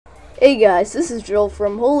Hey guys, this is Joel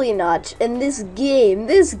from Holy Notch, and this game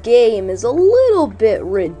is a little bit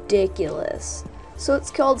ridiculous. So it's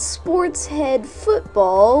called Sports Head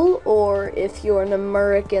Football, or if you're an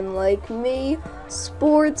American like me,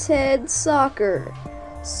 Sports Head Soccer.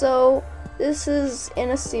 So this is in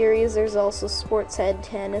a series. There's also Sports Head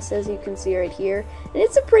Tennis, as you can see right here, and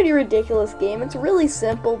it's a pretty ridiculous game. It's really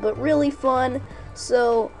simple but really fun.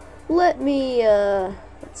 So let me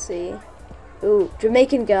let's see. Ooh,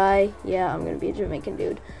 Jamaican guy. Yeah, I'm gonna be a Jamaican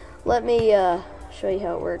dude. Let me show you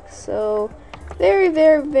how it works. So,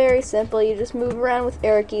 very simple. You just move around with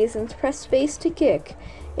arrow keys and press space to kick.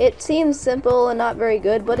 It seems simple and not very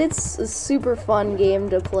good, but it's a super fun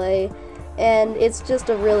game to play, and it's just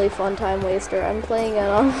a really fun time waster. I'm playing it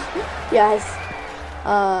on, yes.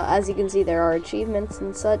 As you can see, there are achievements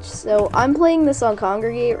and such. So I'm playing this on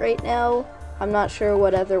Congregate right now. I'm not sure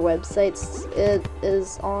what other websites it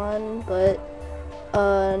is on, but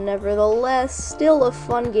nevertheless, still a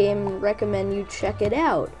fun game. Recommend you check it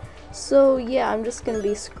out. So yeah, I'm just gonna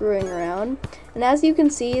be screwing around, and as you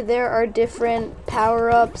can see, there are different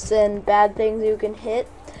power-ups and bad things you can hit.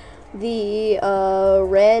 The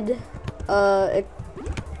red, I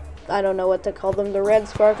don't know what to call them. The red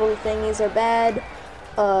sparkly thingies are bad.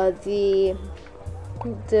 The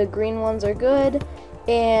green ones are good.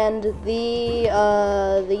 And the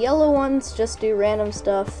yellow ones just do random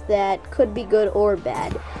stuff that could be good or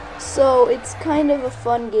bad. So it's kind of a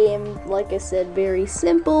fun game, like I said, very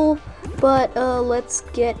simple, but let's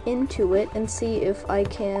get into it and see if I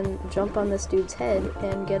can jump on this dude's head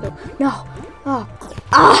and get a no.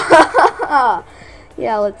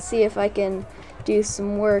 Yeah, let's see if I can do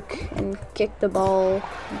some work and kick the ball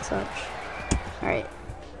and such. Alright,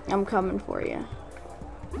 I'm coming for you.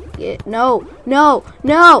 No!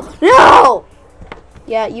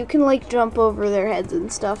 Yeah, you can like jump over their heads and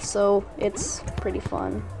stuff, so it's pretty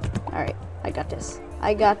fun. Alright, I got this.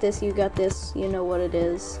 You got this. You know what it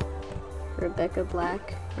is. Rebecca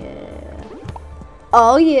Black. Yeah.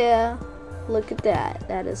 Oh yeah! Look at that.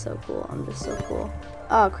 That is so cool. I'm just so cool.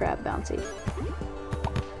 Oh crap, bouncy.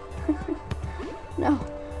 No.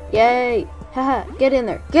 Yay! Haha, get in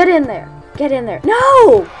there. Get in there.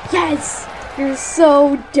 No! Yes! You're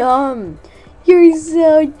so dumb. You're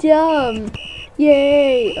so dumb.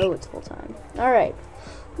 Yay. Oh, it's full time. Alright.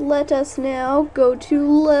 Let us now go to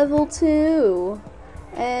level 2.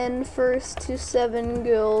 And first to 7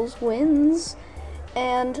 girls wins.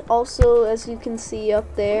 And also, as you can see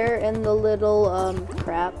up there in the little,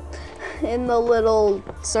 in the little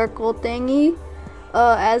circle thingy,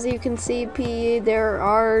 as you can see, there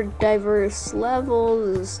are diverse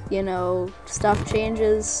levels, you know, stuff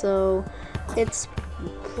changes, so it's,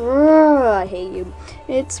 I hate you.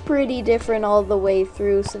 It's pretty different all the way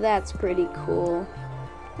through, so that's pretty cool.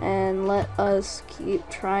 And let us keep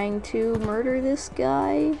trying to murder this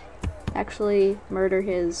guy. Actually, murder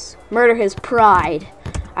his pride.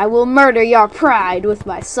 I will murder your pride with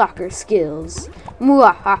my soccer skills.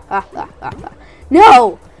 No!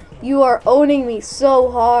 You are owning me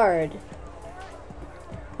so hard.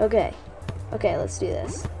 Okay, let's do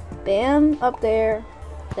this. Bam, up there.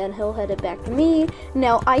 Then he'll head it back to me.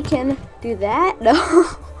 Now I can do that. No.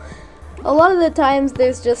 A lot of the times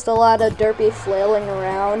there's just a lot of derpy flailing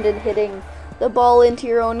around and hitting the ball into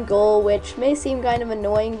your own goal, which may seem kind of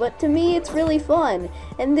annoying, but to me it's really fun.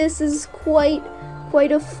 And this is quite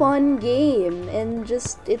a fun game, and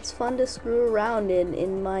just it's fun to screw around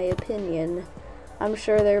in my opinion. I'm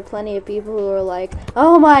sure there are plenty of people who are like,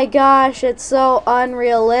 oh my gosh, it's so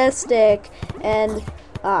unrealistic, and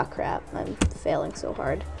ah crap, I'm failing so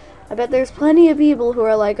hard. I bet there's plenty of people who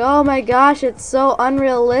are like, oh my gosh, it's so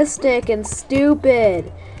unrealistic and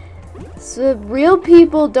stupid. So real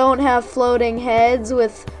people don't have floating heads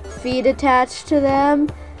with feet attached to them.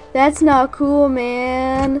 That's not cool,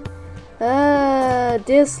 man.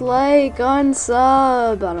 Dislike,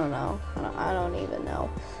 unsub, I don't know. I don't even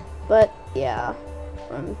know. But yeah,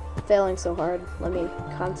 I'm failing so hard. Let me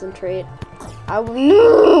concentrate.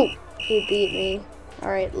 No! He beat me.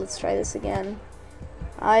 Alright, let's try this again.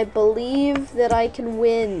 I believe that I can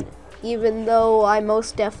win, even though I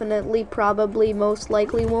most definitely, probably, most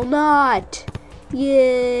likely will not.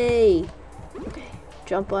 Yay! Okay,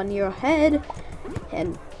 jump on your head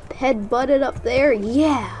and headbutt it up there.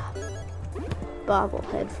 Yeah!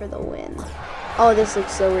 Bobblehead for the win. Oh, this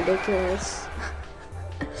looks so ridiculous.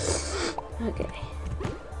 Okay.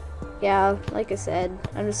 Yeah, like I said,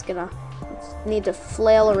 I'm just gonna need to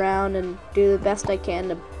flail around and do the best I can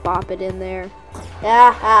to bop it in there.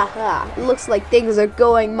 It looks like things are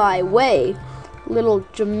going my way. Little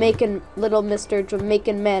Mr.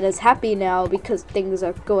 Jamaican man is happy now because things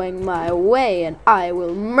are going my way, and I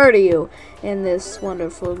will murder you in this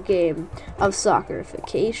wonderful game of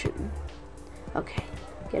soccerification. Okay,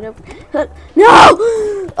 get up. No!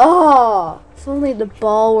 Oh, if only the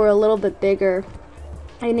ball were a little bit bigger.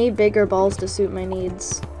 I need bigger balls to suit my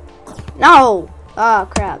needs. No! Ah,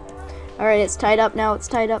 crap. Alright, it's tied up now. It's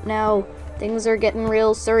tied up now. Things are getting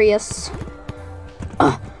real serious.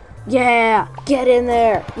 Yeah! Get in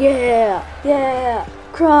there! Yeah! Yeah!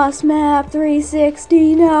 Cross map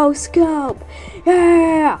 360, no scope!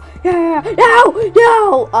 Yeah! Yeah! No!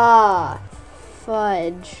 No! Ah!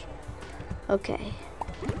 Fudge. Okay.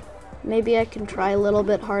 Maybe I can try a little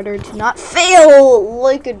bit harder to not fail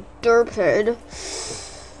like a derp head.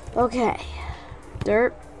 Okay.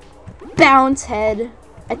 Derp. Bounce head.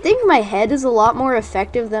 I think my head is a lot more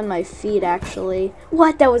effective than my feet, actually.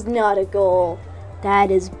 What? That was not a goal.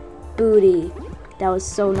 That is booty. That was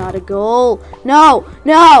so not a goal. No!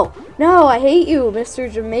 No! No! I hate you,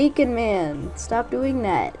 Mr. Jamaican man. Stop doing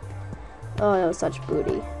that. Oh, that was such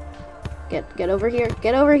booty. Get over here.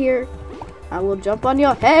 Get over here. I will jump on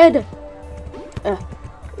your head. Ha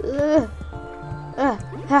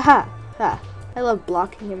ha ha. I love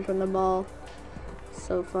blocking him from the ball.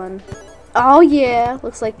 So fun. Oh yeah,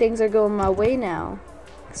 looks like things are going my way now.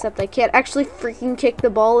 Except I can't actually freaking kick the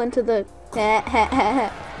ball into the...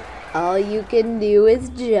 All you can do is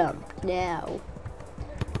jump now.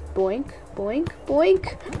 Boink, boink,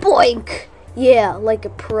 boink, boink! Yeah, like a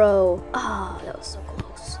pro. Ah, oh, that was so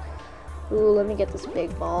close. Ooh, let me get this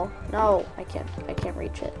big ball. No, I can't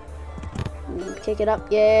reach it. Kick it up.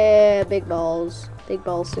 Yeah, big balls. Big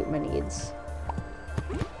balls suit my needs.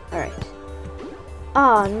 Alright.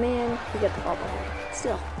 Oh man, we get the ball back.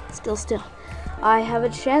 Still. I have a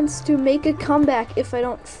chance to make a comeback if I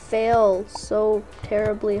don't fail so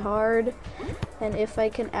terribly hard. And if I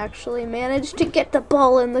can actually manage to get the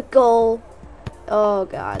ball in the goal. Oh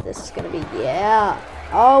god, this is gonna be, yeah.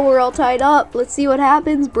 Oh, we're all tied up. Let's see what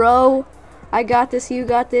happens, bro. I got this, you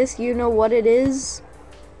got this, you know what it is.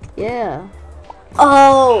 Yeah.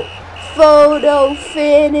 Oh, photo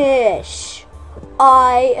finish.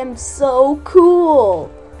 I am so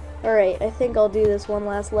cool. Alright, I think I'll do this one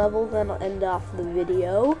last level, then I'll end off the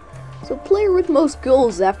video. So player with most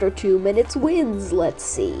goals after 2 minutes wins. Let's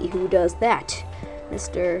see who does that.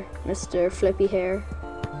 Mr. Flippy Hair.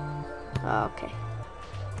 Okay.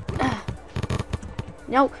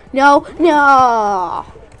 No.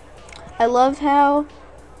 I love how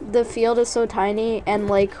the field is so tiny and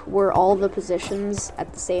like we're all the positions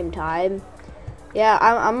at the same time. Yeah,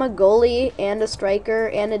 I'm a goalie and a striker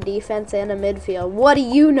and a defense and a midfield. What do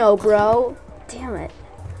you know, bro? Damn it.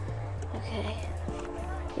 Okay.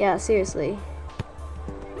 Yeah, seriously.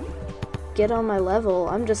 Get on my level.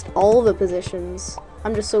 I'm just all the positions.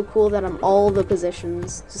 I'm just so cool that I'm all the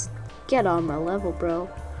positions. Just get on my level, bro.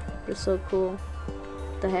 You're so cool.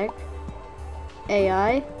 What the heck?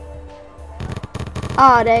 AI?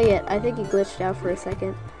 Ah, dang it. I think he glitched out for a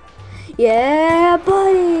second. Yeah,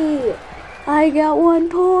 buddy! I got 1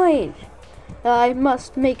 point. I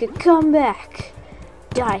must make a comeback.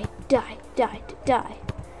 Die.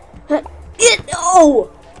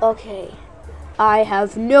 Oh! Okay. I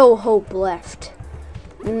have no hope left.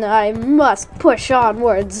 I must push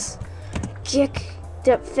onwards. Kick.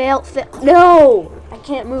 Fail. No! I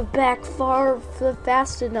can't move back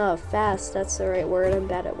fast enough. Fast, that's the right word. I'm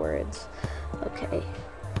bad at words. Okay.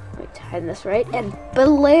 Let me time this right. And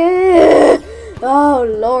believe. Oh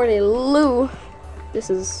lordy Lou. This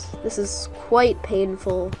is quite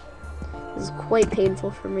painful. This is quite painful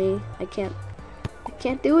for me. I can't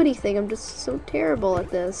do anything. I'm just so terrible at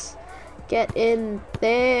this. Get in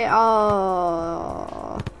there.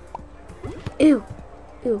 Oh. Ew.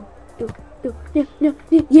 No.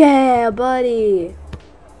 Yeah, buddy.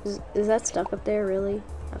 Is that stuck up there really?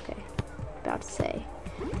 Okay. About to say.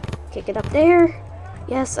 Kick it up there.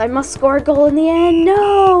 Yes, I must score a goal in the end.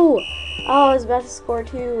 No! Oh, I was about to score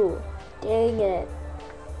 2. Dang it.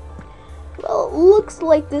 Well, looks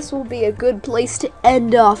like this will be a good place to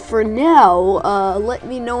end off for now. Let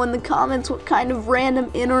me know in the comments what kind of random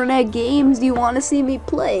internet games you want to see me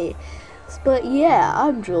play. But yeah,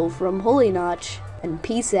 I'm Joel from Holy Notch, and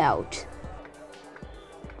peace out.